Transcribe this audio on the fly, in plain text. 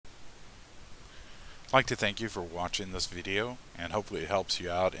I'd like to thank you for watching this video, and hopefully it helps you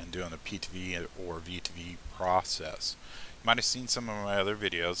out in doing the P2V or V2V process. You might have seen some of my other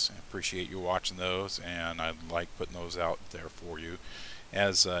videos. I appreciate you watching those, and I like putting those out there for you.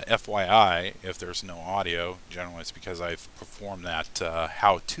 As FYI, if there's no audio, generally it's because I've performed that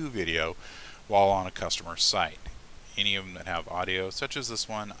how-to video while on a customer site. Any of them that have audio, such as this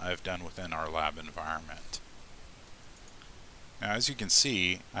one, I've done within our lab environment. Now, as you can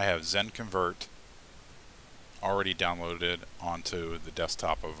see, I have XenConvert already downloaded onto the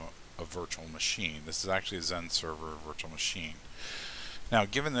desktop of a virtual machine. This is actually a Xen server virtual machine. Now,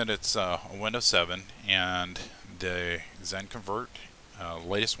 given that it's a Windows 7 and the XenConvert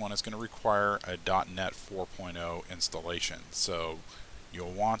latest one is going to require a .NET 4.0 installation, so you'll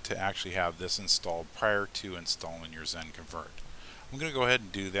want to actually have this installed prior to installing your XenConvert. I'm going to go ahead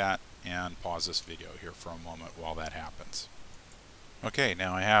and do that and pause this video here for a moment while that happens. Okay,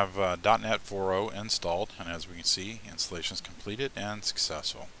 now I have .NET 4.0 installed, and as we can see, installation is completed and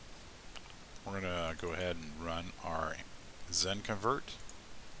successful. We're going to go ahead and run our XenConvert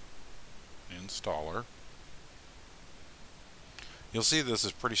installer. You'll see this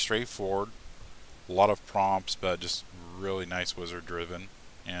is pretty straightforward. A lot of prompts, but just really nice wizard driven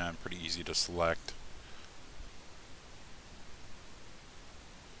and pretty easy to select.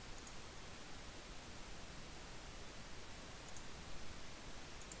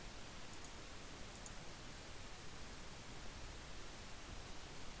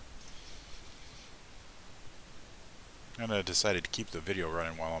 And I decided to keep the video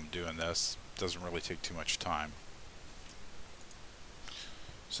running while I'm doing this. Doesn't really take too much time.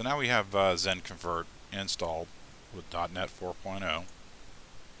 So now we have XenConvert installed with .NET 4.0,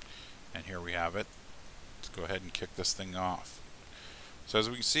 and here we have it. Let's go ahead and kick this thing off. So as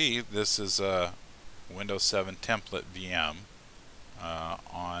we can see, this is a Windows 7 template VM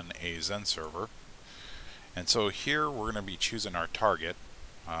on a Xen server. And so here we're going to be choosing our target,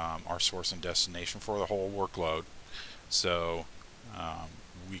 our source and destination for the whole workload. So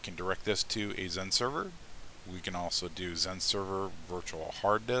we can direct this to a Xen server. We can also do Xen server virtual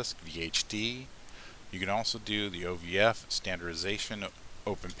hard disk, VHD. You can also do the OVF standardization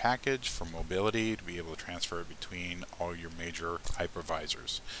open package for mobility to be able to transfer it between all your major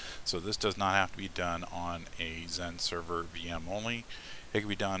hypervisors. So this does not have to be done on a Xen server VM only. It can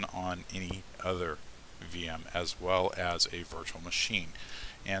be done on any other VM as well as a virtual machine.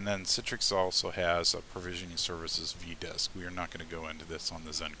 And then Citrix also has a provisioning services vDisk. We are not going to go into this on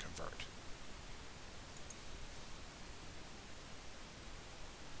the XenConvert.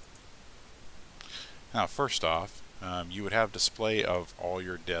 Now, first off, you would have display of all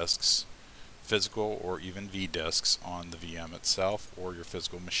your disks, physical or even vDisks, on the VM itself or your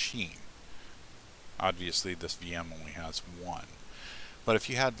physical machine. Obviously, this VM only has one. But if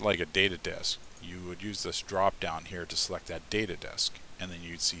you had like a data disk, you would use this drop down here to select that data disk, and then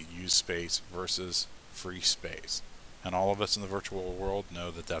you'd see use space versus free space. And all of us in the virtual world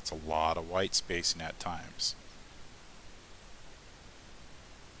know that that's a lot of white spacing at times.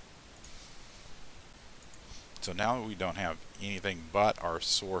 So now that we don't have anything but our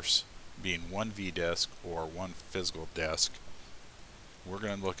source being one vDisk or one physical disk, we're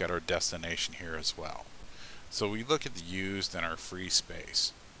going to look at our destination here as well. So we look at the used and our free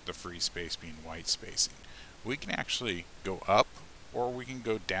space, the free space being white spacing. We can actually go up or we can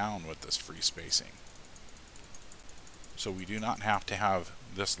go down with this free spacing. So we do not have to have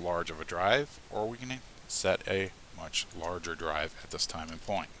this large of a drive, or we can set a much larger drive at this time and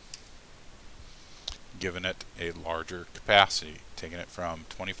point, giving it a larger capacity, taking it from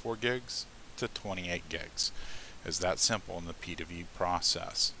 24 gigs to 28 gigs. It's that simple in the P2V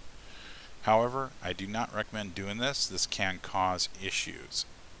process. However, I do not recommend doing this. This can cause issues.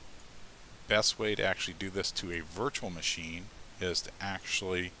 Best way to actually do this to a virtual machine is to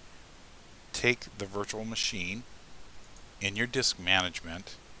actually take the virtual machine in your disk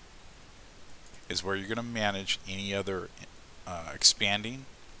management is where you're going to manage any other expanding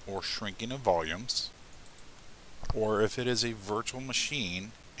or shrinking of volumes, or if it is a virtual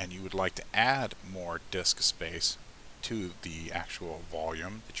machine and you would like to add more disk space to the actual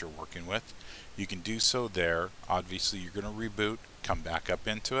volume that you're working with, you can do so there. Obviously you're going to reboot, come back up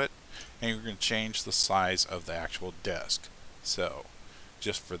into it, and you're going to change the size of the actual disk. So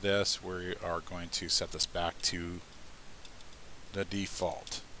just for this, we are going to set this back to the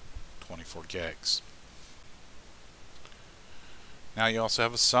default 24 gigs. Now you also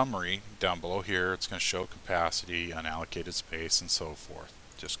have a summary down below here. It's going to show capacity, unallocated space, and so forth.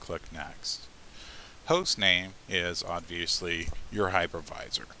 Just click next. Host name is obviously your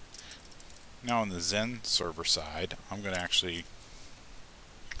hypervisor. Now on the Xen server side, I'm going to actually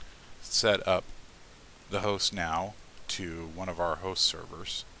set up the host now to one of our host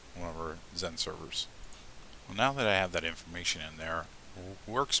servers, one of our Xen servers. Well, now that I have that information in there,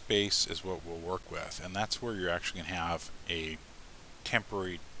 workspace is what we'll work with, and that's where you're actually going to have a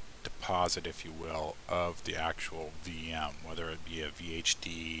temporary deposit, if you will, of the actual VM, whether it be a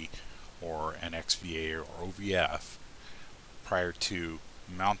VHD or an XVA or OVF, prior to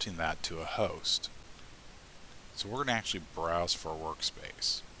mounting that to a host. So we're going to actually browse for a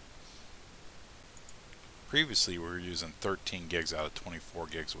workspace. Previously we were using 13 gigs out of 24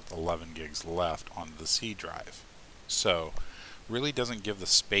 gigs with 11 gigs left on the C drive. So really doesn't give the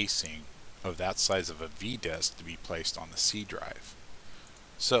spacing of that size of a V disk to be placed on the C drive.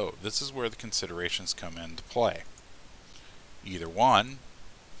 So this is where the considerations come into play. Either one,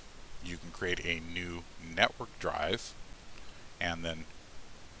 you can create a new network drive and then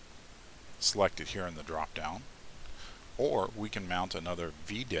select it here in the drop down, or we can mount another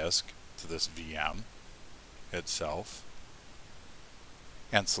V disk to this VM itself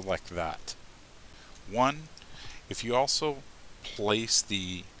and select that. One, if you also place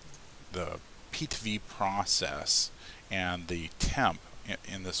the P2V process and the temp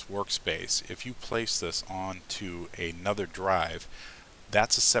in this workspace, if you place this onto another drive,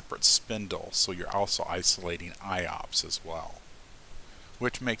 that's a separate spindle, so you're also isolating IOPS as well,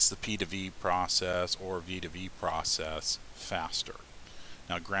 which makes the P2V process or V2V process faster.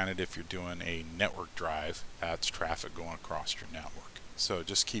 Now granted, if you're doing a network drive, that's traffic going across your network, so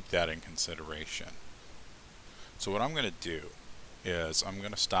just keep that in consideration. So what I'm going to do is I'm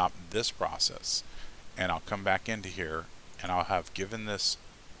going to stop this process, and I'll come back into here and I'll have given this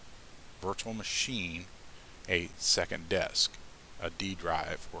virtual machine a second disk, a D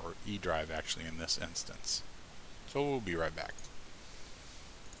drive, or E drive actually in this instance. So we'll be right back.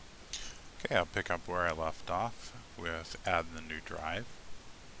 Okay, I'll pick up where I left off with adding the new drive,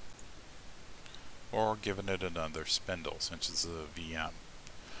 or giving it another spindle since it's a VM.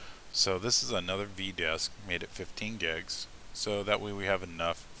 So this is another V disk made at 15 gigs, so that way we have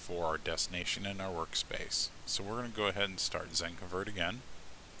enough for our destination and our workspace. So we're going to go ahead and start XenConvert again.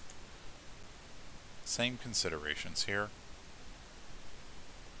 Same considerations here.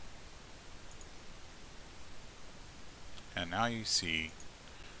 And now you see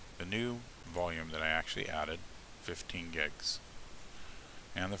the new volume that I actually added, 15 gigs,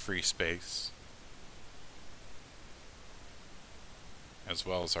 and the free space, as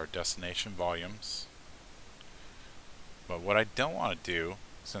well as our destination volumes. But what I don't want to do,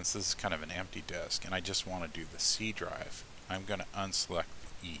 since this is kind of an empty disk and I just want to do the C drive, I'm going to unselect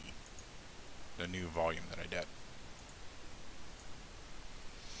the E, the new volume that I did.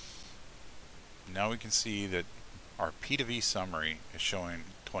 Now we can see that our P2V summary is showing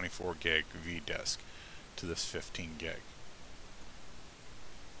 24 gig V disk to this 15 gig.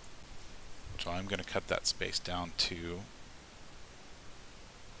 So I'm going to cut that space down to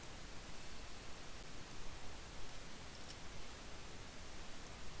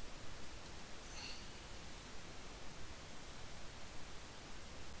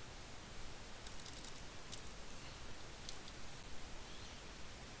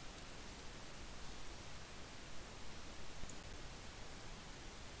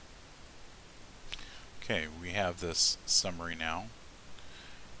Okay, we have this summary now,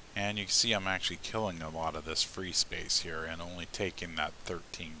 and you can see I'm actually killing a lot of this free space here and only taking that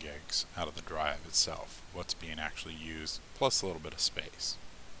 13 gigs out of the drive itself, what's being actually used, plus a little bit of space.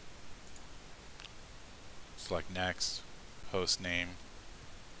 Select next, host name,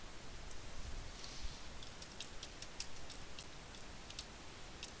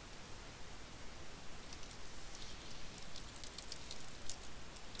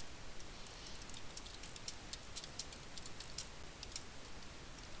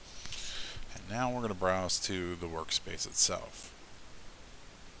 now we're going to browse to the workspace itself.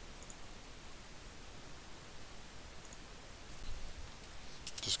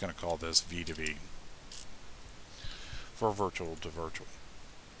 Just going to call this V2V for virtual to virtual.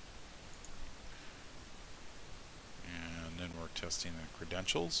 And then we're testing the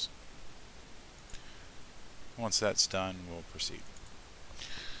credentials. Once that's done, we'll proceed.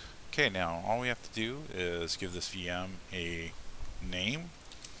 Okay, now all we have to do is give this VM a name.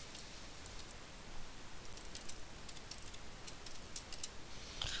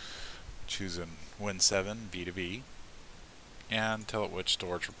 Choose an Win7 V2V and tell it which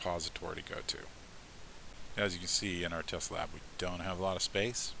storage repository to go to. As you can see in our test lab, we don't have a lot of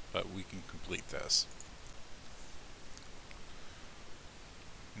space, but we can complete this.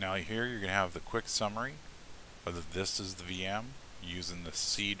 Now here you're going to have the quick summary of this is the VM, using the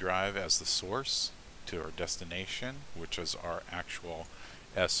C drive as the source to our destination, which is our actual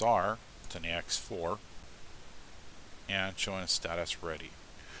SR, it's an AX4, and showing a status ready.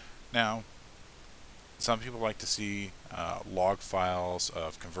 Now, some people like to see log files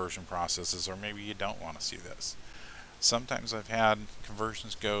of conversion processes, or maybe you don't want to see this. Sometimes I've had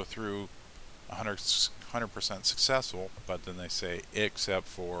conversions go through 100% successful, but then they say except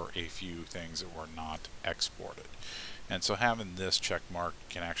for a few things that were not exported. And so having this check mark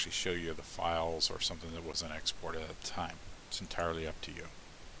can actually show you the files or something that wasn't exported at the time. It's entirely up to you.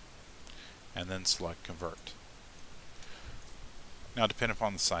 And then select convert. Now, depending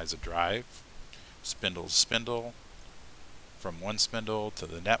upon the size of drive, spindle to spindle, from one spindle to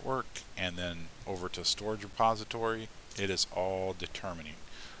the network, and then over to storage repository, it is all determining.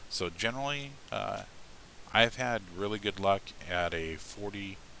 So generally, I've had really good luck at a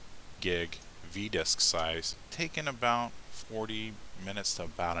 40 gig V-disk size, taking about 40 minutes to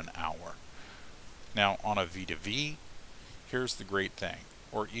about an hour. Now on a V2V, here's the great thing,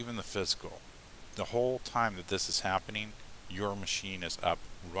 or even the physical. The whole time that this is happening, your machine is up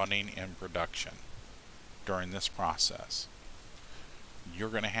running in production during this process. You're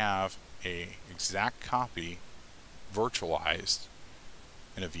going to have an exact copy virtualized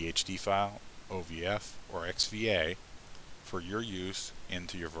in a VHD file, OVF, or XVA for your use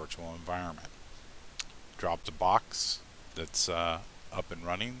into your virtual environment. Drop the box that's up and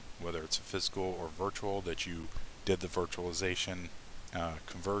running, whether it's a physical or virtual that you did the virtualization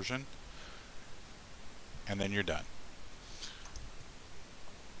conversion, and then you're done.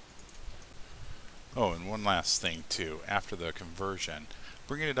 Oh, and one last thing too, after the conversion,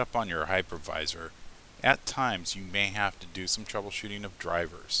 bringing it up on your hypervisor, at times you may have to do some troubleshooting of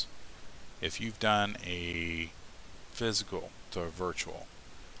drivers. If you've done a physical to a virtual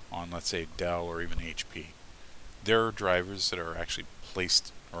on, let's say, Dell or even HP, there are drivers that are actually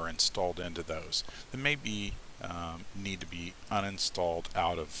placed or installed into those that may be need to be uninstalled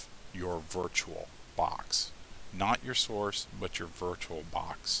out of your virtual box. Not your source, but your virtual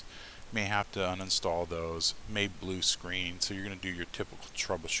box. You may have to uninstall those, may blue screen, so you're going to do your typical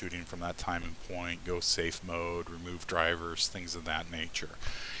troubleshooting from that time and point, go safe mode, remove drivers, things of that nature,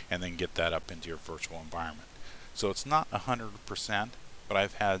 and then get that up into your virtual environment. So it's not 100%, but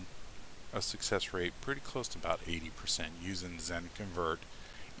I've had a success rate pretty close to about 80% using XenConvert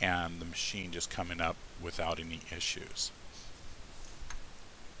and the machine just coming up without any issues.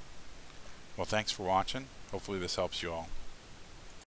 Well, thanks for watching. Hopefully this helps you all.